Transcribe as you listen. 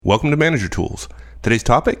Welcome to Manager Tools. Today's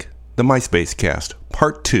topic, the MySpace Cast,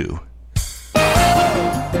 Part 2.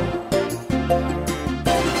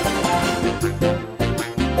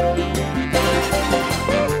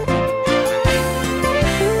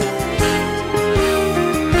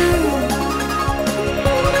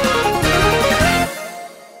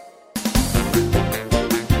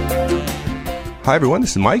 Hi everyone,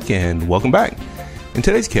 this is Mike and welcome back. In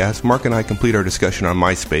today's cast, Mark and I complete our discussion on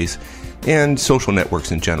MySpace and social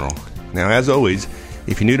networks in general. Now, as always,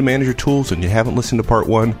 if you're new to Manager Tools and you haven't listened to Part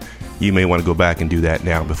 1, you may want to go back and do that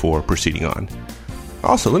now before proceeding on.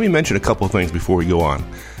 Also, let me mention a couple of things before we go on.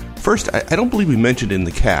 First, I don't believe we mentioned in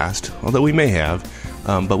the cast, although we may have,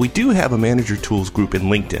 but we do have a Manager Tools group in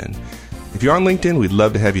LinkedIn. If you're on LinkedIn, we'd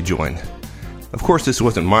love to have you join. Of course, this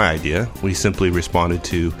wasn't my idea. We simply responded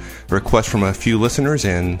to a request from a few listeners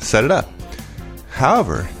and set it up.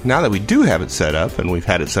 However, now that we do have it set up, and we've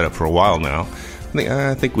had it set up for a while now,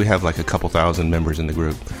 I think we have like a couple thousand members in the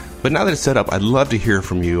group. But now that it's set up, I'd love to hear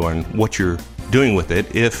from you on what you're doing with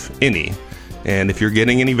it, if any, and if you're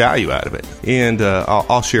getting any value out of it. And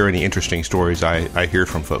I'll share any interesting stories I hear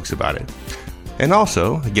from folks about it. And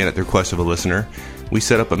also, again, at the request of a listener, we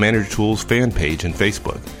set up a Manager Tools fan page in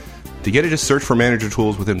Facebook. To get it, just search for Manager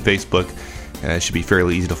Tools within Facebook. It should be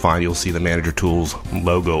fairly easy to find. You'll see the Manager Tools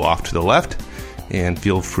logo off to the left, and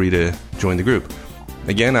feel free to join the group.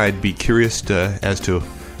 Again, I'd be curious as to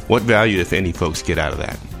what value, if any, folks get out of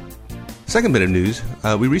that. Second bit of news,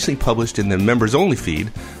 we recently published in the Members Only feed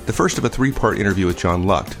the first of a 3-part interview with John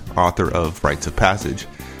Lucht, author of Rites of Passage.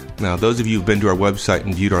 Now, those of you who've been to our website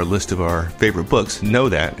and viewed our list of our favorite books know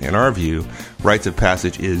that, in our view, Rites of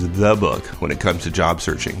Passage is the book when it comes to job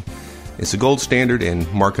searching. It's a gold standard, and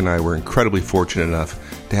Mark and I were incredibly fortunate enough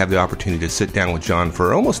to have the opportunity to sit down with John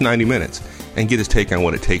for almost 90 minutes and get his take on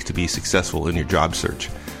what it takes to be successful in your job search.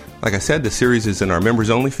 Like I said, the series is in our members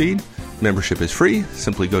only feed. Membership is free.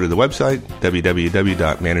 Simply go to the website,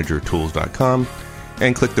 www.managertools.com,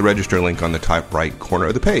 and click the register link on the top right corner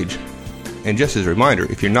of the page. And just as a reminder,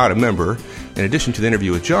 if you're not a member, in addition to the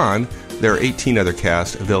interview with John, there are 18 other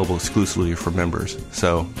casts available exclusively for members.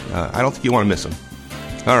 So I don't think you want to miss them.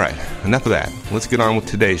 All right, enough of that. Let's get on with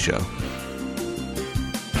today's show.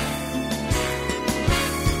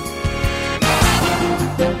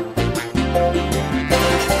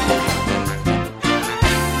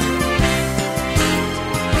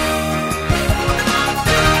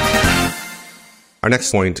 Our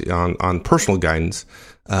next point on personal guidance,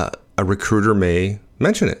 a recruiter may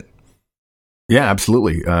mention it. Yeah,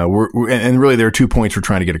 absolutely. And really, there are 2 points we're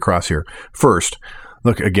trying to get across here. First,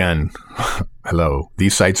 look, again, hello,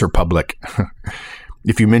 these sites are public.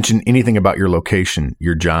 If you mention anything about your location,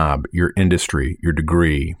 your job, your industry, your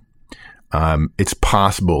degree, it's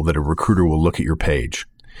possible that a recruiter will look at your page.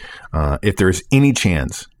 If there's any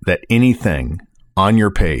chance that anything on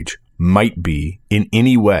your page might be in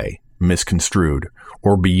any way misconstrued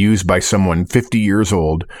or be used by someone 50 years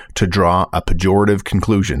old to draw a pejorative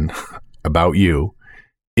conclusion about you,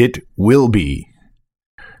 it will be.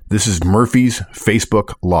 This is Murphy's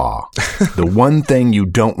Facebook law. The one thing you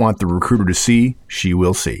don't want the recruiter to see, she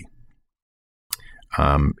will see.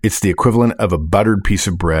 It's the equivalent of a buttered piece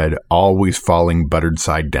of bread always falling buttered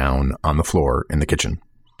side down on the floor in the kitchen.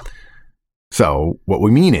 So what we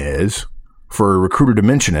mean is, for a recruiter to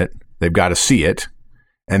mention it, they've got to see it,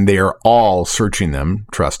 and they are all searching them,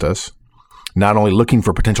 trust us, not only looking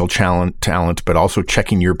for potential talent, but also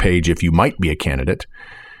checking your page if you might be a candidate.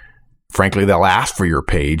 Frankly, they'll ask for your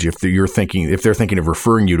page if they're thinking of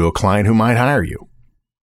referring you to a client who might hire you.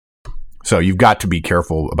 So you've got to be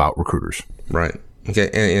careful about recruiters. Right. Okay.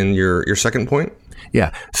 And your second point?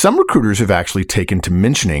 Yeah. Some recruiters have actually taken to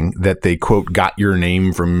mentioning that they, quote, got your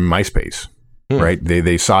name from MySpace, right?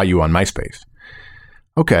 They saw you on MySpace.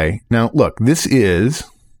 Okay. Now, look, this is,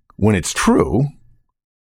 when it's true,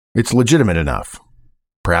 it's legitimate enough.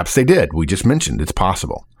 Perhaps they did. We just mentioned it's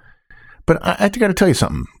possible. But I've got to tell you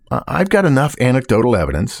something. I've got enough anecdotal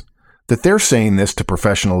evidence that they're saying this to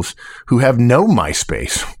professionals who have no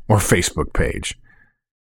MySpace or Facebook page.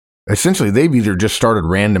 Essentially, they've either just started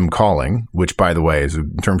random calling, which, by the way, is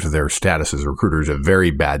in terms of their status as recruiters, a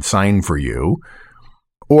very bad sign for you,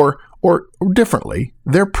 or differently,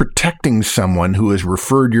 they're protecting someone who has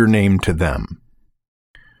referred your name to them.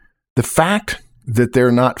 The fact that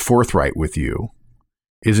they're not forthright with you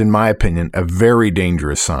is, in my opinion, a very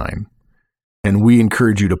dangerous sign. And we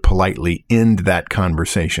encourage you to politely end that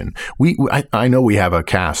conversation. I know we have a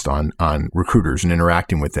cast on recruiters and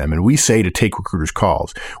interacting with them, and we say to take recruiters'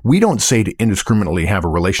 calls. We don't say to indiscriminately have a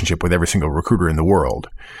relationship with every single recruiter in the world.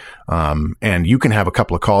 And you can have a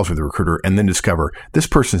couple of calls with a recruiter and then discover this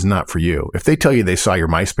person is not for you. If they tell you they saw your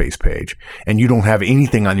MySpace page and you don't have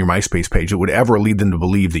anything on your MySpace page that would ever lead them to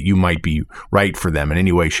believe that you might be right for them in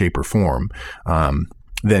any way, shape, or form,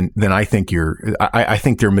 then I think I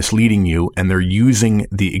think they're misleading you, and they're using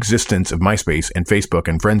the existence of MySpace and Facebook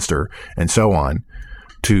and Friendster and so on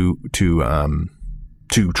to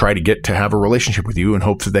try to get to have a relationship with you in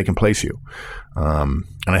hopes that they can place you. And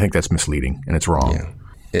I think that's misleading and it's wrong. Yeah.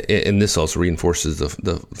 And this also reinforces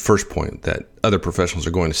the first point that other professionals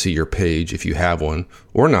are going to see your page if you have one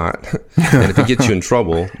or not. And if it gets you in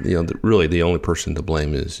trouble, really the only person to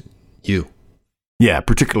blame is you. Yeah,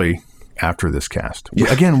 particularly after this cast.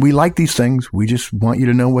 Yeah. Again, we like these things. We just want you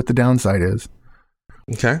to know what the downside is.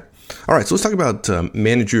 Okay. All right. So let's talk about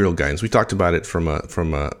managerial guidance. We talked about it from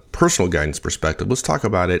a personal guidance perspective. Let's talk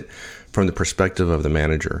about it from the perspective of the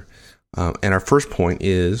manager. And our first point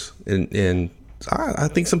is, and I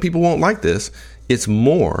think some people won't like this, it's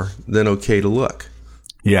more than okay to look.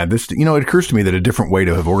 Yeah, it occurs to me that a different way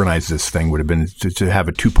to have organized this thing would have been to have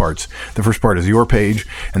it two parts. The first part is your page,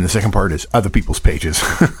 and the second part is other people's pages.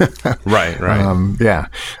 Right.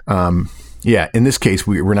 Yeah. In this case,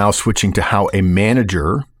 we're now switching to how a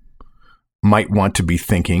manager might want to be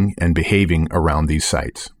thinking and behaving around these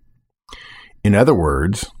sites. In other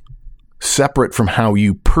words, separate from how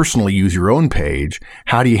you personally use your own page,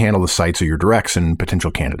 how do you handle the sites of your directs and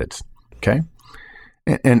potential candidates? Okay.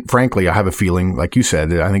 And frankly, I have a feeling, like you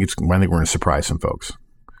said, I think we're going to surprise some folks.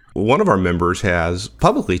 One of our members has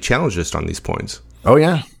publicly challenged us on these points. Oh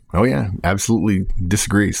yeah. Absolutely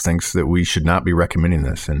disagrees. Thinks that we should not be recommending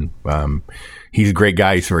this. And he's a great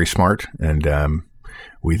guy. He's very smart, and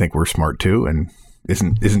we think we're smart too. And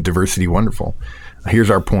isn't diversity wonderful? Here's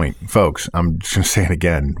our point, folks. I'm just going to say it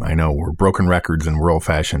again. I know we're broken records and we're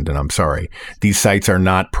old-fashioned, and I'm sorry. These sites are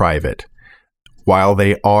not private. While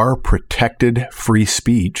they are protected free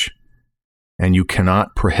speech, and you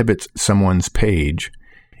cannot prohibit someone's page,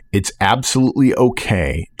 it's absolutely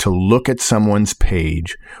okay to look at someone's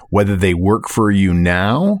page, whether they work for you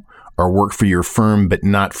now or work for your firm but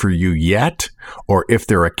not for you yet, or if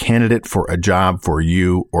they're a candidate for a job for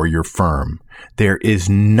you or your firm. There is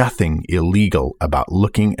nothing illegal about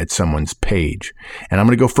looking at someone's page. And I'm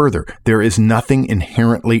going to go further. There is nothing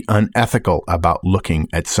inherently unethical about looking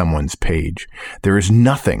at someone's page. There is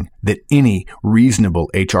nothing that any reasonable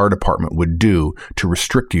HR department would do to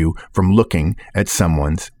restrict you from looking at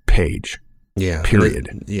someone's page. Yeah.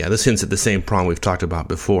 Period. This hints at the same problem we've talked about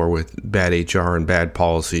before with bad HR and bad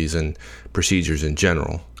policies and procedures in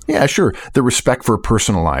general. Yeah, sure. The respect for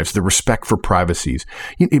personal lives, the respect for privacy.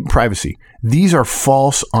 These are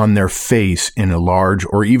false on their face in a large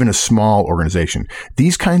or even a small organization.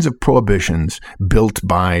 These kinds of prohibitions built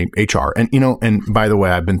by HR. And by the way,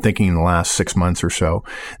 I've been thinking in the last 6 months or so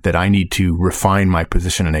that I need to refine my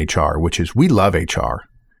position in HR, which is we love HR.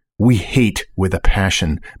 We hate with a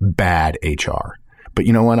passion bad HR. But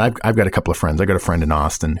you know what? I've got a couple of friends. I got a friend in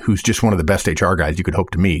Austin who's just one of the best HR guys you could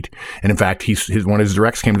hope to meet. And in fact, one of his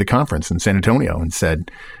directs came to the conference in San Antonio and said,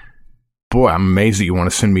 "Boy, I'm amazed that you want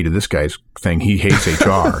to send me to this guy's thing. He hates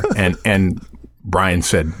HR." and Brian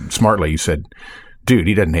said smartly, he said, "Dude,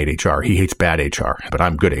 he doesn't hate HR. He hates bad HR, but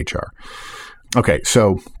I'm good HR." Okay,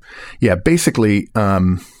 so yeah, basically,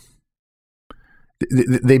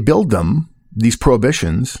 they build these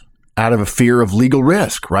prohibitions out of a fear of legal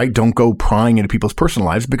risk, right? Don't go prying into people's personal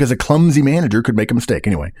lives because a clumsy manager could make a mistake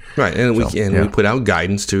anyway. Right, and we put out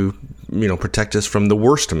guidance to protect us from the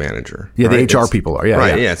worst manager. Yeah, right? The HR people are. Yeah,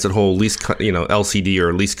 right. Yeah, it's that whole least LCD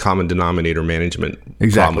or least common denominator management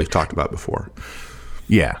problem we've talked about before.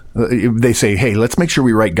 Yeah, they say, hey, let's make sure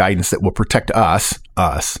we write guidance that will protect us,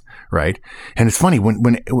 right? And it's funny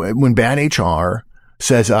when bad HR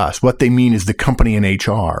says us, what they mean is the company in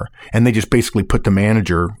HR, and they just basically put the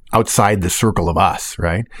manager outside the circle of us,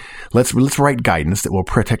 right? Let's write guidance that will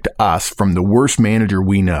protect us from the worst manager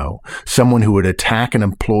we know, someone who would attack an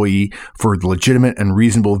employee for legitimate and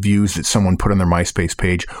reasonable views that someone put on their MySpace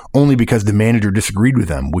page only because the manager disagreed with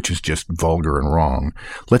them, which is just vulgar and wrong.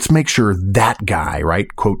 Let's make sure that guy, right,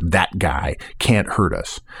 quote, that guy can't hurt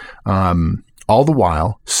us. All the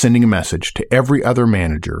while sending a message to every other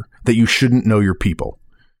manager that you shouldn't know your people.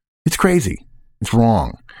 It's crazy. It's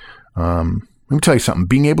wrong. Let me tell you something.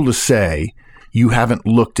 Being able to say you haven't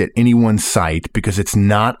looked at anyone's site because it's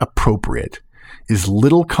not appropriate is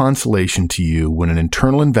little consolation to you when an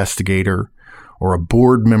internal investigator or a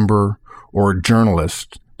board member or a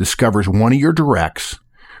journalist discovers one of your directs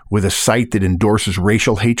with a site that endorses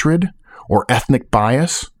racial hatred or ethnic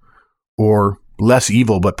bias, or less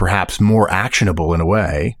evil but perhaps more actionable in a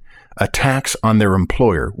way, attacks on their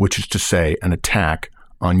employer, which is to say an attack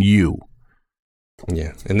on you.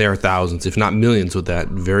 Yeah, and there are thousands, if not millions, with that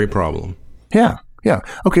very problem. Yeah.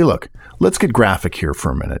 Okay, look, let's get graphic here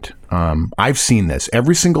for a minute. I've seen this.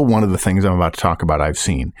 Every single one of the things I'm about to talk about, I've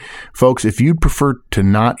seen. Folks, if you'd prefer to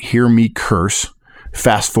not hear me curse,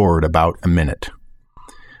 fast forward about a minute.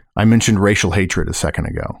 I mentioned racial hatred a second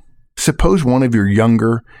ago. Suppose one of your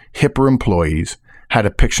younger, hipper employees had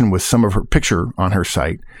a picture on her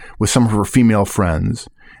site with some of her female friends,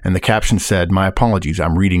 and the caption said, my apologies,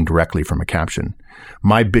 I'm reading directly from a caption,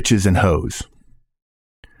 my bitches and hoes.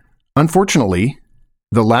 Unfortunately,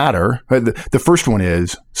 the latter, the first one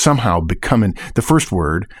is somehow becoming, the first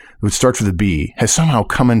word, which starts with a B, has somehow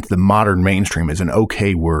come into the modern mainstream as an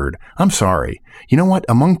okay word. I'm sorry. You know what?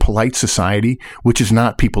 Among polite society, which is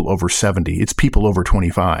not people over 70, it's people over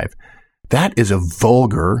 25, that is a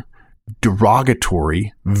vulgar,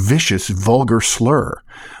 derogatory, vicious, vulgar slur.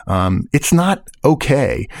 It's not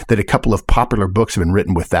okay that a couple of popular books have been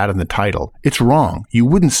written with that in the title. It's wrong. You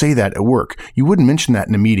wouldn't say that at work. You wouldn't mention that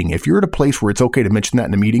in a meeting. If you're at a place where it's okay to mention that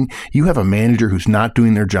in a meeting, you have a manager who's not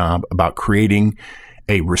doing their job about creating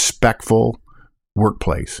a respectful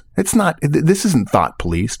workplace. It's not, this isn't thought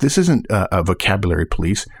police. This isn't a vocabulary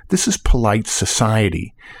police. This is polite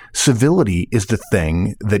society. Civility is the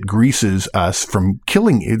thing that greases us from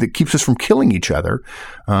killing, that keeps us from killing each other,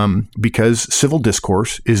 because civil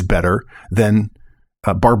discourse is better than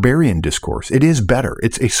barbarian discourse. It is better.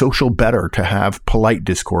 It's a social better to have polite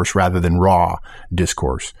discourse rather than raw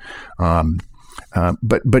discourse.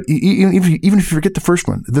 But even if you forget the first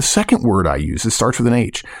one, the second word I use, it starts with an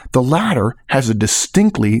H. The latter has a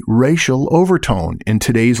distinctly racial overtone in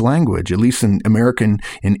today's language, at least in American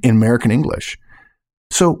English.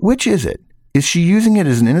 So which is it? Is she using it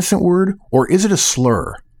as an innocent word, or is it a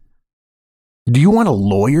slur? Do you want a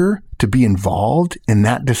lawyer to be involved in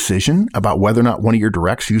that decision about whether or not one of your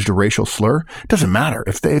directs used a racial slur? It doesn't matter.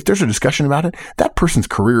 If there's a discussion about it, that person's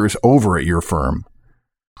career is over at your firm.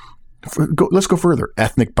 Let's go further.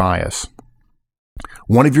 Ethnic bias.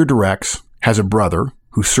 One of your directs has a brother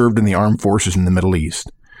who served in the armed forces in the Middle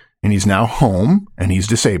East, and he's now home and he's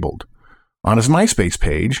disabled. On his MySpace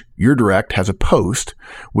page, your direct has a post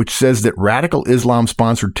which says that radical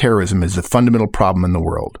Islam-sponsored terrorism is the fundamental problem in the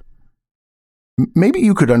world. Maybe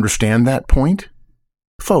you could understand that point.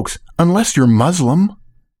 Folks, unless you're Muslim,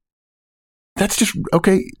 that's just,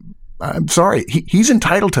 okay, I'm sorry. He's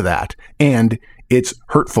entitled to that, and it's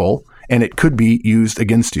hurtful, and it could be used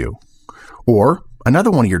against you. Or another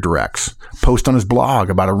one of your directs post on his blog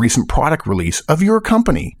about a recent product release of your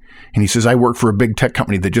company. And he says, I work for a big tech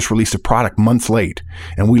company that just released a product months late,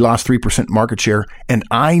 and we lost 3% market share, and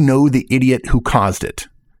I know the idiot who caused it.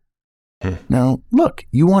 Now, look,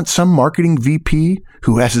 you want some marketing VP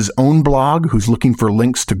who has his own blog, who's looking for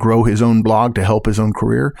links to grow his own blog to help his own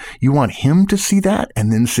career? You want him to see that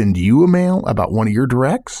and then send you a mail about one of your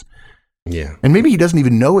directs? Yeah. And maybe he doesn't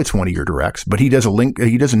even know it's one of your directs, but he does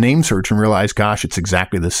a name search and realize, gosh, it's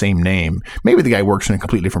exactly the same name. Maybe the guy works in a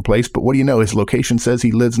completely different place, but what do you know? His location says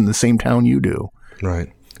he lives in the same town you do.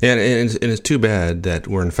 Right. And it's too bad that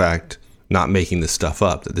we're, in fact, not making this stuff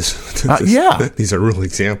up. That these are real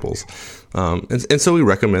examples. And so we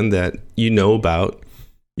recommend that you know about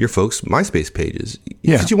your folks' MySpace pages.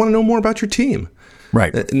 Because you want to know more about your team.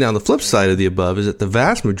 Right. Now, the flip side of the above is that the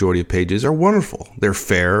vast majority of pages are wonderful. They're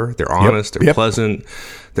fair, they're honest, they're pleasant,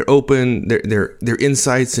 they're open, they're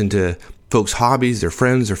insights into folks' hobbies, their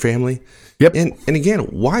friends, their family. Yep. And again,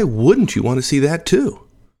 why wouldn't you want to see that too?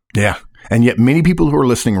 Yeah. And yet many people who are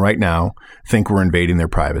listening right now think we're invading their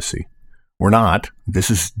privacy. We're not. This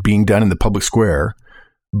is being done in the public square.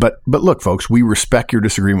 But look, folks, we respect your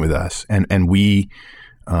disagreement with us, and we'd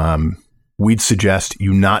suggest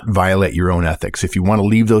you not violate your own ethics. If you want to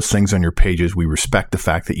leave those things on your pages, we respect the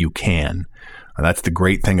fact that you can. And that's the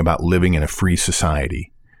great thing about living in a free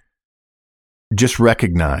society. Just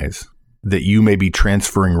recognize that you may be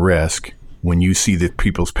transferring risk when you see the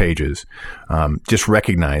people's pages. Just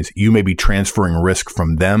recognize you may be transferring risk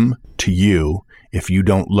from them to you if you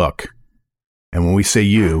don't look. And when we say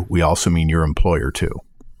you, we also mean your employer too.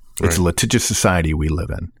 Right. It's a litigious society we live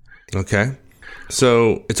in. Okay.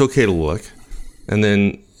 So it's okay to look. And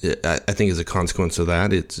then I think as a consequence of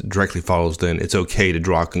that, it directly follows then it's okay to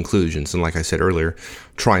draw conclusions. And like I said earlier,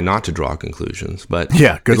 try not to draw conclusions. But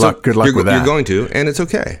yeah, good luck with that. You're going to, and it's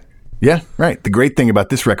okay. Yeah, right. The great thing about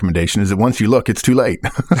this recommendation is that once you look, it's too late.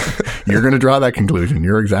 You're going to draw that conclusion.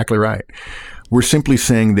 You're exactly right. We're simply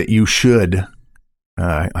saying that you should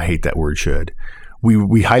I hate that word should.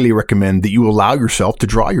 We highly recommend that you allow yourself to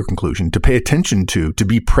draw your conclusion, to pay attention to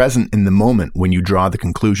be present in the moment when you draw the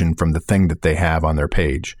conclusion from the thing that they have on their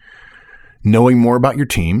page. Knowing more about your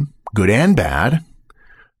team, good and bad,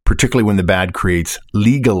 particularly when the bad creates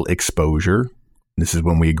legal exposure, this is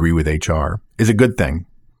when we agree with HR, is a good thing.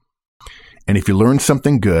 And if you learn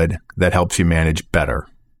something good, that helps you manage better.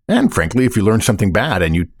 And frankly, if you learn something bad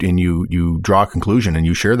and you draw a conclusion and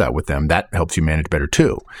you share that with them, that helps you manage better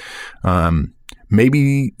too.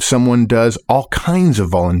 Maybe someone does all kinds of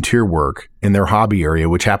volunteer work in their hobby area,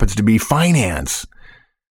 which happens to be finance.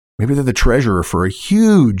 Maybe they're the treasurer for a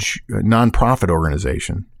huge nonprofit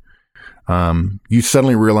organization. You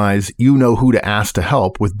suddenly realize you know who to ask to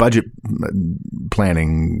help with budget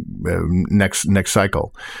planning next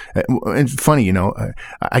cycle. It's funny,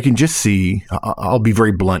 I can just see, I'll be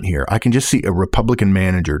very blunt here. I can just see a Republican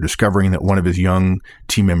manager discovering that one of his young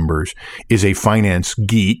team members is a finance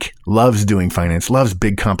geek, loves doing finance, loves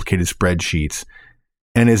big complicated spreadsheets,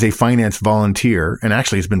 and is a finance volunteer, and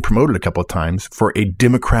actually has been promoted a couple of times for a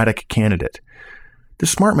Democratic candidate. The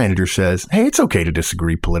smart manager says, hey, it's okay to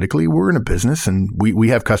disagree politically. We're in a business and we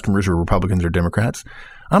have customers who are Republicans or Democrats.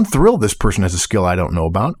 I'm thrilled this person has a skill I don't know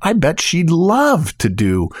about. I bet she'd love to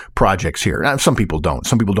do projects here. Now, some people don't.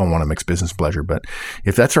 Some people don't want to mix business pleasure. But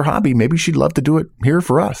if that's her hobby, maybe she'd love to do it here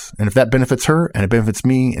for us. And if that benefits her and it benefits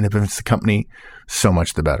me and it benefits the company, so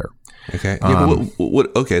much the better. Okay. Yeah,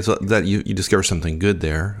 okay. So that you discover something good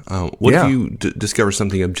there. What if you discover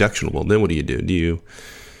something objectionable? Then what do you do?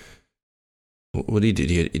 What do you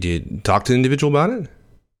do? Do you talk to the individual about it?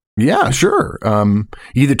 Yeah, sure. You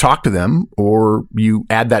either talk to them or you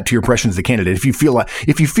add that to your impressions of the candidate. If you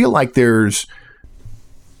feel like there's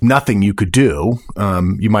nothing you could do,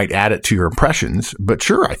 you might add it to your impressions. But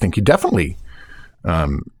sure, I think you definitely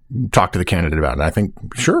talk to the candidate about it. I think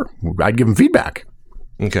sure, I'd give them feedback.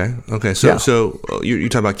 Okay. So you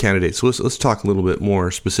talk about candidates. So let's talk a little bit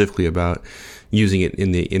more specifically about using it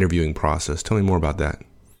in the interviewing process. Tell me more about that.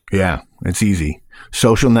 Yeah, it's easy.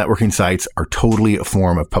 Social networking sites are totally a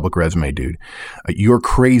form of public resume, dude. You're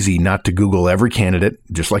crazy not to Google every candidate,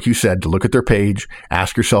 just like you said, to look at their page,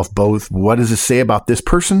 ask yourself both, what does it say about this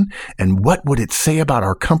person? And what would it say about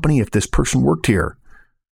our company if this person worked here?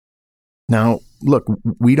 Now, look,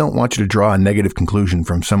 we don't want you to draw a negative conclusion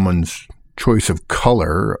from someone's choice of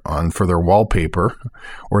color for their wallpaper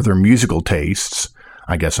or their musical tastes.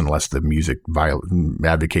 I guess unless the music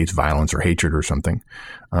advocates violence or hatred or something.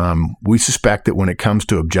 We suspect that when it comes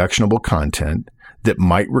to objectionable content that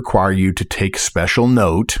might require you to take special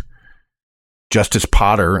note, Justice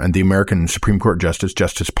Potter and the American Supreme Court Justice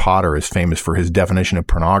Potter is famous for his definition of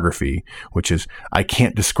pornography, which is, I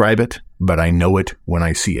can't describe it, but I know it when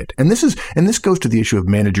I see it. And this goes to the issue of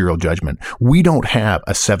managerial judgment. We don't have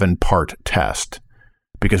a 7-part test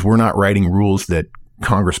because we're not writing rules that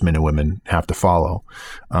congressmen and women have to follow.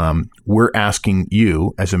 We're asking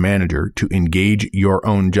you as a manager to engage your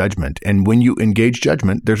own judgment. And when you engage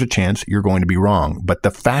judgment, there's a chance you're going to be wrong. But the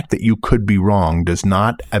fact that you could be wrong does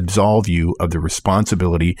not absolve you of the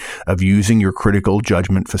responsibility of using your critical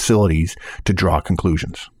judgment facilities to draw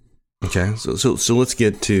conclusions. Okay. So let's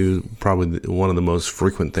get to probably one of the most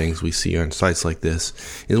frequent things we see on sites like this.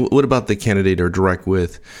 What about the candidate or direct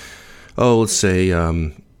with, let's say,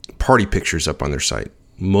 party pictures up on their site,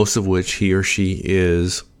 most of which he or she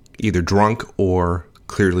is either drunk or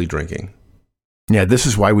clearly drinking. Yeah, this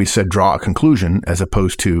is why we said draw a conclusion as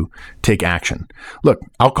opposed to take action. Look,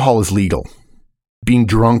 alcohol is legal. Being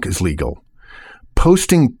drunk is legal.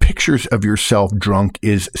 Posting pictures of yourself drunk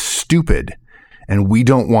is stupid, and we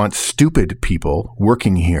don't want stupid people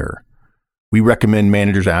working here. We recommend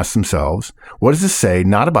managers ask themselves, what does this say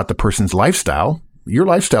not about the person's lifestyle? Your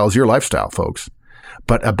lifestyle is your lifestyle, folks.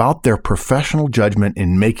 But about their professional judgment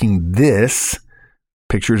in making this,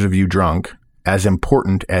 pictures of you drunk, as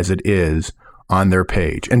important as it is on their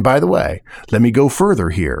page. And by the way, let me go further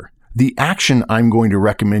here. The action I'm going to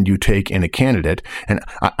recommend you take in a candidate, and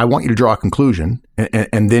I want you to draw a conclusion,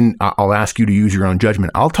 and then I'll ask you to use your own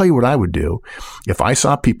judgment. I'll tell you what I would do if I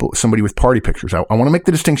saw somebody with party pictures. I want to make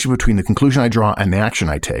the distinction between the conclusion I draw and the action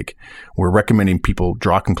I take. We're recommending people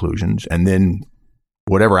draw conclusions, and then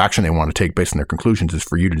whatever action they want to take based on their conclusions is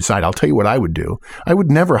for you to decide. I'll tell you what I would do. I would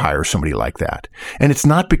never hire somebody like that. And it's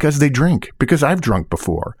not because they drink, because I've drunk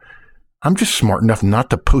before. I'm just smart enough not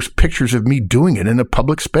to post pictures of me doing it in a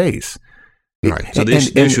public space. Right. So the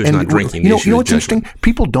issue is not drinking. You know what's interesting?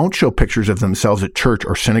 People don't show pictures of themselves at church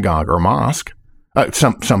or synagogue or mosque.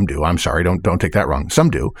 Some do. I'm sorry. Don't take that wrong. Some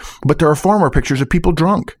do. But there are far more pictures of people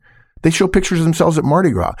drunk. They show pictures of themselves at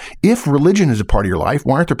Mardi Gras. If religion is a part of your life,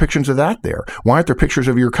 why aren't there pictures of that there? Why aren't there pictures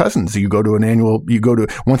of your cousins? You go to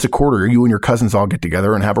once a quarter, you and your cousins all get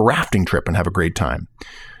together and have a rafting trip and have a great time.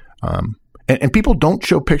 And people don't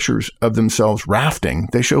show pictures of themselves rafting.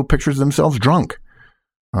 They show pictures of themselves drunk.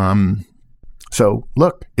 So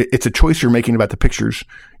look, it's a choice you're making about the pictures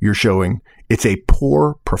you're showing. It's a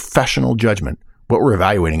poor professional judgment. What we're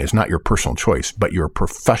evaluating is not your personal choice, but your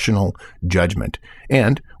professional judgment.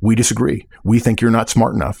 And we disagree. We think you're not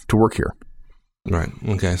smart enough to work here. Right.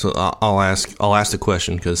 Okay. So I'll ask the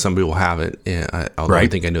question because somebody will have it, and I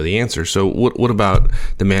think I know the answer. So what about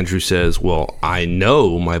the manager who says, "Well, I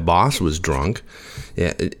know my boss was drunk,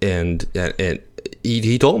 and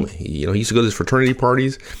he told me. He used to go to his fraternity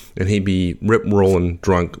parties, and he'd be rolling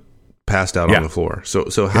drunk, passed out on the floor.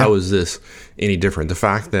 So how is this any different? The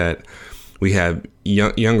fact that we have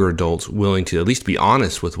younger adults willing to at least be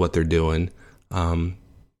honest with what they're doing.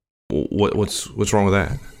 What's wrong with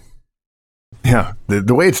that?" Yeah,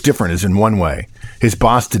 the way it's different is in one way. His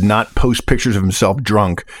boss did not post pictures of himself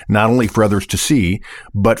drunk, not only for others to see,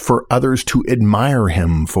 but for others to admire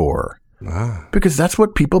him for. Because that's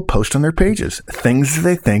what people post on their pages. Things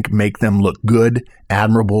they think make them look good,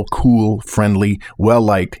 admirable, cool, friendly,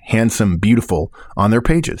 well-liked, handsome, beautiful on their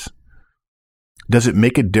pages. Does it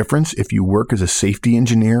make a difference if you work as a safety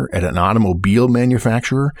engineer at an automobile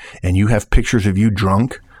manufacturer and you have pictures of you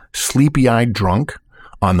drunk, sleepy-eyed drunk,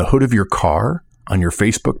 on the hood of your car, on your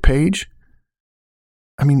Facebook page?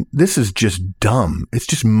 I mean, this is just dumb. It's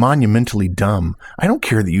just monumentally dumb. I don't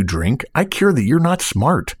care that you drink. I care that you're not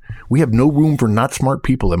smart. We have no room for not smart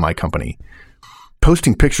people in my company.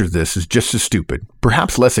 Posting pictures of this is just as stupid,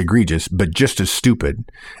 perhaps less egregious, but just as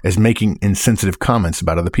stupid as making insensitive comments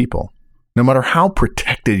about other people, no matter how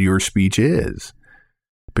protected your speech is.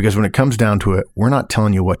 Because when it comes down to it, we're not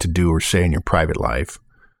telling you what to do or say in your private life.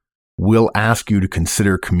 We'll ask you to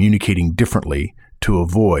consider communicating differently to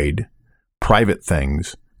avoid private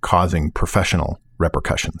things causing professional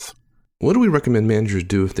repercussions. What do we recommend managers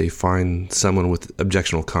do if they find someone with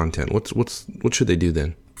objectionable content? What should they do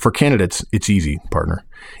then? For candidates, it's easy, partner.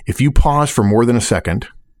 If you pause for more than a second,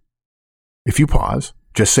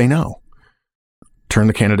 just say no. Turn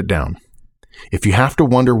the candidate down. If you have to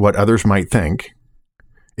wonder what others might think,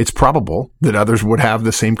 it's probable that others would have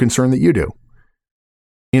the same concern that you do.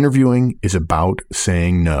 Interviewing is about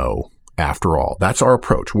saying no, after all. That's our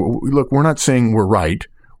approach. Look, we're not saying we're right.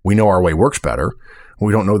 We know our way works better.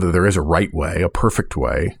 We don't know that there is a right way, a perfect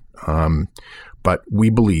way. But we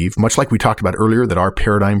believe, much like we talked about earlier, that our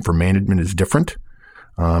paradigm for management is different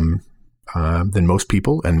than most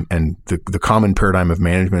people. And the common paradigm of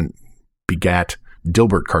management begat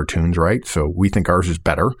Dilbert cartoons, right? So we think ours is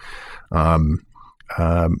better.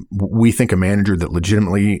 We think a manager that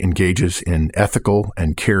legitimately engages in ethical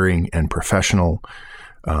and caring and professional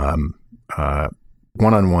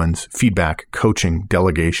one-on-ones, feedback, coaching,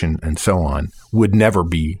 delegation, and so on would never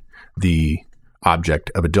be the object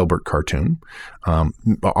of a Dilbert cartoon.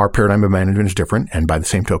 Our paradigm of management is different, and by the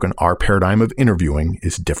same token, our paradigm of interviewing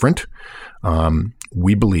is different.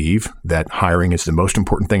 We believe that hiring is the most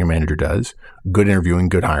important thing a manager does. Good interviewing,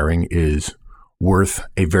 good hiring is worth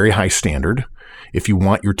a very high standard. If you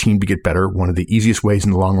want your team to get better, one of the easiest ways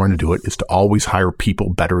in the long run to do it is to always hire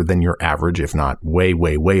people better than your average, if not way,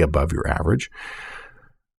 way, way above your average.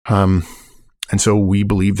 And so we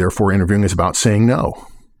believe, therefore, interviewing is about saying no.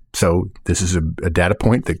 So this is a data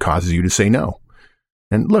point that causes you to say no.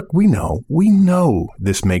 And look, we know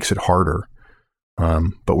this makes it harder.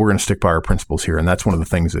 But we're going to stick by our principles here. And that's one of the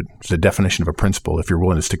things that's the definition of a principle, if you're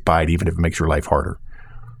willing to stick by it, even if it makes your life harder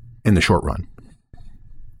in the short run.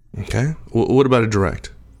 Okay. What about a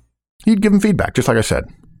direct? You'd give them feedback, just like I said.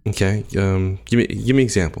 Okay. Give me an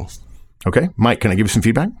example. Okay. Mike, can I give you some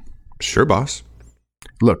feedback? Sure, boss.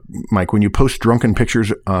 Look, Mike, when you post drunken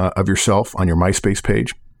pictures of yourself on your MySpace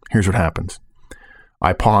page, here's what happens.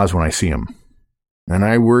 I pause when I see them. And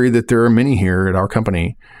I worry that there are many here at our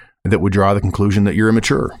company that would draw the conclusion that you're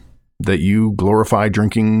immature, that you glorify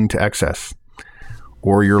drinking to excess,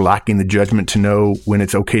 or you're lacking the judgment to know when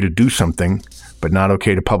it's okay to do something, but not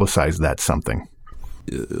okay to publicize that something.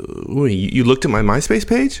 You looked at my MySpace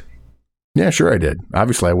page? Yeah, sure I did.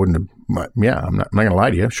 Obviously, I wouldn't have. Yeah, I'm not going to lie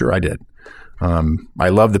to you. Sure I did. I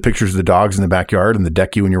love the pictures of the dogs in the backyard and the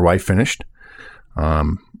deck you and your wife finished.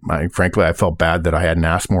 Frankly, I felt bad that I hadn't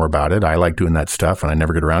asked more about it. I like doing that stuff, and I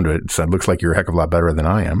never get around to it. So it looks like you're a heck of a lot better than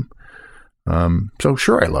I am. So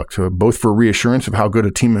sure, I looked, both for reassurance of how good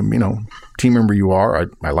a team member you are.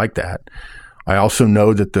 I like that. I also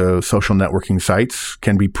know that the social networking sites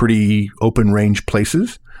can be pretty open range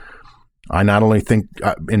places. I not only think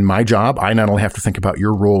in my job, I not only have to think about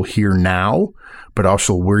your role here now, but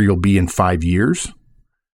also where you'll be in 5 years,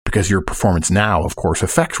 because your performance now, of course,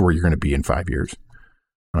 affects where you're going to be in 5 years.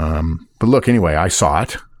 But look, anyway, I saw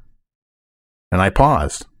it and I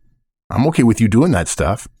paused. I'm okay with you doing that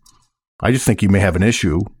stuff. I just think you may have an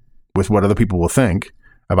issue with what other people will think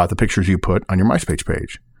about the pictures you put on your MySpace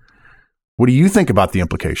page. What do you think about the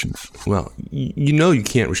implications? Well, you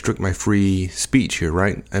can't restrict my free speech here,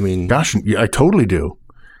 right? I mean, gosh, I totally do.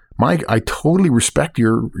 Mike, I totally respect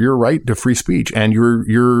your right to free speech, and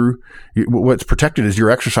your what's protected is your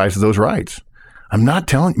exercise of those rights. I'm not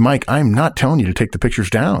telling you to take the pictures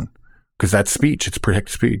down, because that's speech. It's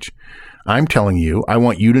protected speech. I'm telling you, I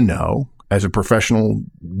want you to know, as a professional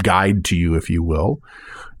guide to you, if you will,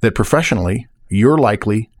 that professionally, you're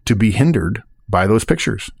likely to be hindered by those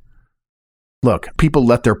pictures. Look, people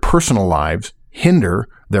let their personal lives hinder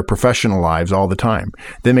their professional lives all the time.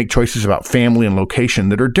 They make choices about family and location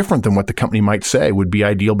that are different than what the company might say would be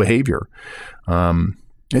ideal behavior.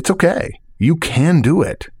 It's okay. You can do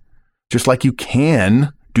it. Just like you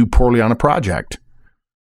can do poorly on a project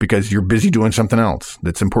because you're busy doing something else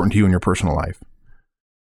that's important to you in your personal life.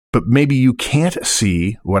 But maybe you can't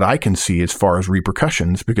see what I can see as far as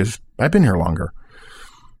repercussions because I've been here longer.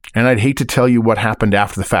 And I'd hate to tell you what happened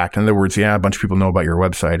after the fact. In other words, a bunch of people know about your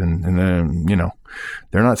website and then,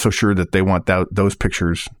 they're not so sure that they want those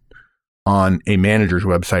pictures on a manager's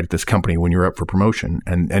website at this company when you're up for promotion.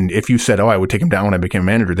 And if you said, I would take them down when I became a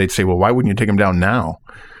manager, they'd say, well, why wouldn't you take them down now?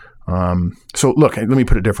 So look, let me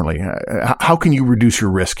put it differently. How can you reduce your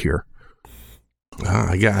risk here?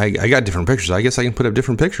 I got different pictures. I guess I can put up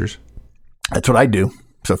different pictures. That's what I do.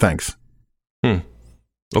 So thanks.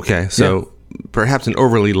 Okay. So perhaps an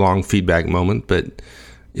overly long feedback moment, but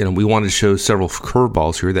we wanted to show several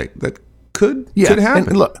curveballs here that could happen.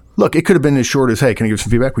 And look, it could have been as short as, hey, can I give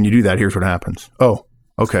some feedback? When you do that, here's what happens. Oh,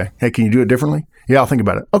 okay. Hey, can you do it differently? Yeah, I'll think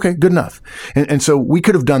about it. Okay, good enough. And so we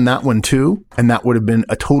could have done that one too, and that would have been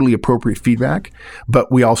a totally appropriate feedback.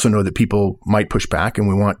 But we also know that people might push back, and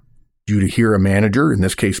we want you to hear a manager, in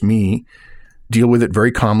this case me, deal with it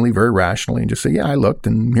very calmly, very rationally, and just say, I looked,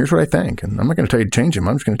 and here's what I think. And I'm not going to tell you to change them.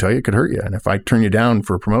 I'm just going to tell you it could hurt you. And if I turn you down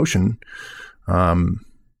for a promotion, it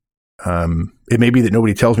may be that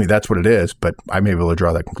nobody tells me that's what it is, but I may be able to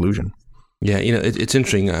draw that conclusion. Yeah, it's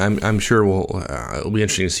interesting. I'm sure it'll be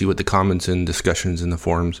interesting to see what the comments and discussions in the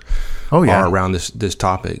forums are around this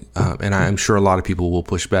topic. And I'm sure a lot of people will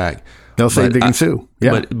push back. They'll say they can sue.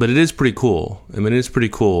 Yeah. But it is pretty cool. I mean, it's pretty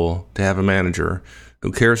cool to have a manager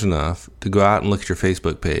who cares enough to go out and look at your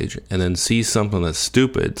Facebook page and then see something that's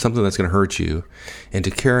stupid, something that's going to hurt you, and to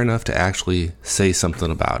care enough to actually say something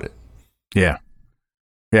about it. Yeah.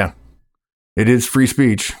 Yeah. It is free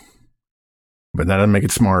speech, but that doesn't make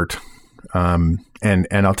it smart. And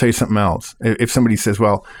I'll tell you something else. If somebody says,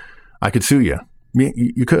 well, I could sue you,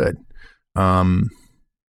 you could.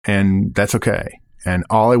 And that's okay. And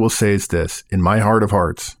all I will say is this, in my heart of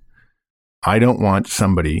hearts, I don't want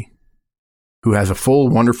somebody who has a full,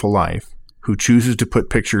 wonderful life, who chooses to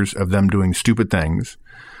put pictures of them doing stupid things.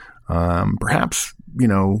 Perhaps, I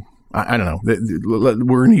don't know. We're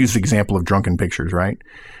going to use the example of drunken pictures, right?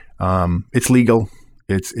 It's legal.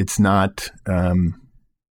 It's not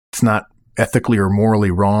ethically or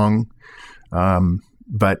morally wrong.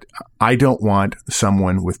 But I don't want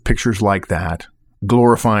someone with pictures like that,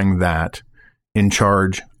 glorifying that, in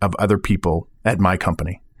charge of other people at my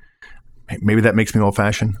company. Maybe that makes me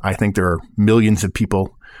old-fashioned. I think there are millions of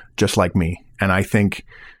people just like me. And I think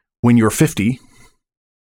when you're 50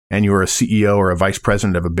 and you're a CEO or a vice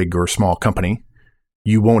president of a big or small company,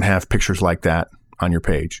 you won't have pictures like that on your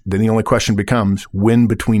page. Then the only question becomes, when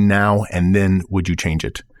between now and then would you change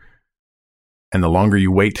it? And the longer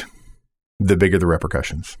you wait, the bigger the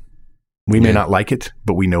repercussions. We may not like it,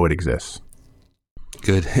 but we know it exists.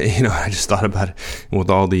 Good. I just thought about it with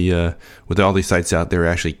all these sites out there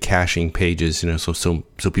actually caching pages, so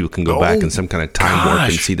people can go back in some kind of time warp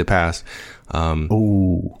and see the past. I don't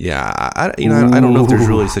know if there's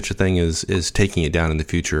really such a thing as taking it down in the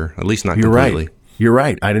future, at least not completely. You're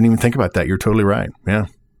right. I didn't even think about that. You're totally right. Yeah.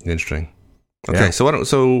 Interesting. Okay, so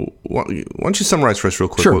why don't you summarize for us real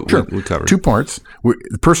quick what we covered? 2 parts.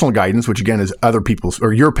 The personal guidance, which again is other people's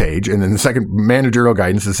or your page, and then the second managerial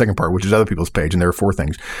guidance is the second part, which is other people's page. And there are 4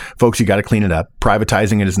 things. Folks, you got to clean it up.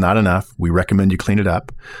 Privatizing it is not enough. We recommend you clean it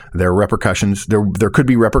up. There are repercussions. There could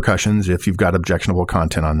be repercussions if you've got objectionable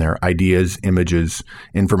content on there, ideas, images,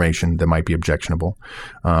 information that might be objectionable.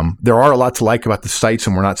 There are a lot to like about the sites,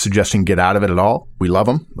 and we're not suggesting get out of it at all. We love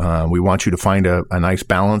them. We want you to find a nice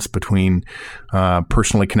balance between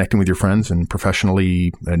personally connecting with your friends and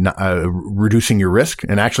professionally reducing your risk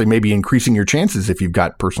and actually maybe increasing your chances if you've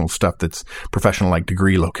got personal stuff that's professional, like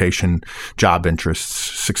degree, location, job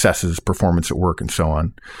interests, successes, performance at work, and so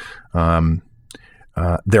on.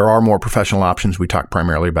 There are more professional options. We talked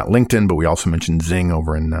primarily about LinkedIn, but we also mentioned Xing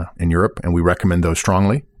over in Europe, and we recommend those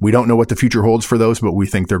strongly. We don't know what the future holds for those, but we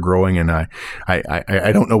think they're growing, and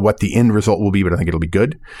I don't know what the end result will be, but I think it'll be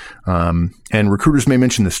good. And recruiters may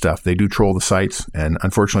mention this stuff. They do troll the sites, and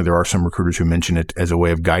unfortunately, there are some recruiters who mention it as a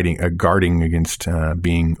way of guarding against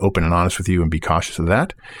being open and honest with you, and be cautious of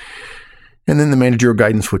that. And then the managerial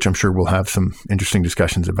guidance, which I'm sure we'll have some interesting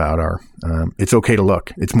discussions about, are it's okay to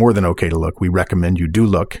look. It's more than okay to look. We recommend you do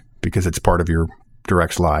look because it's part of your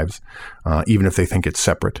directs' lives, even if they think it's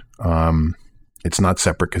separate. It's not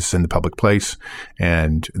separate because it's in the public place,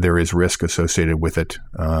 and there is risk associated with it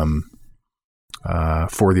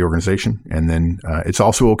for the organization. And then it's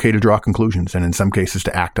also okay to draw conclusions, and in some cases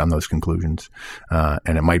to act on those conclusions.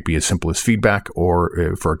 And it might be as simple as feedback,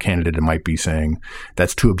 or for a candidate, it might be saying,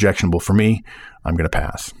 that's too objectionable for me. I'm going to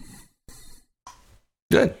pass.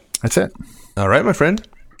 Good. That's it. All right, my friend.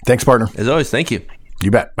 Thanks, partner. As always, thank you. You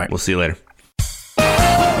bet. Bye. We'll see you later.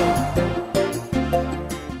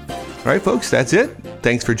 All right, folks, that's it.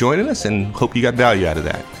 Thanks for joining us, and hope you got value out of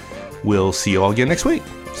that. We'll see you all again next week.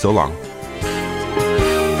 So long.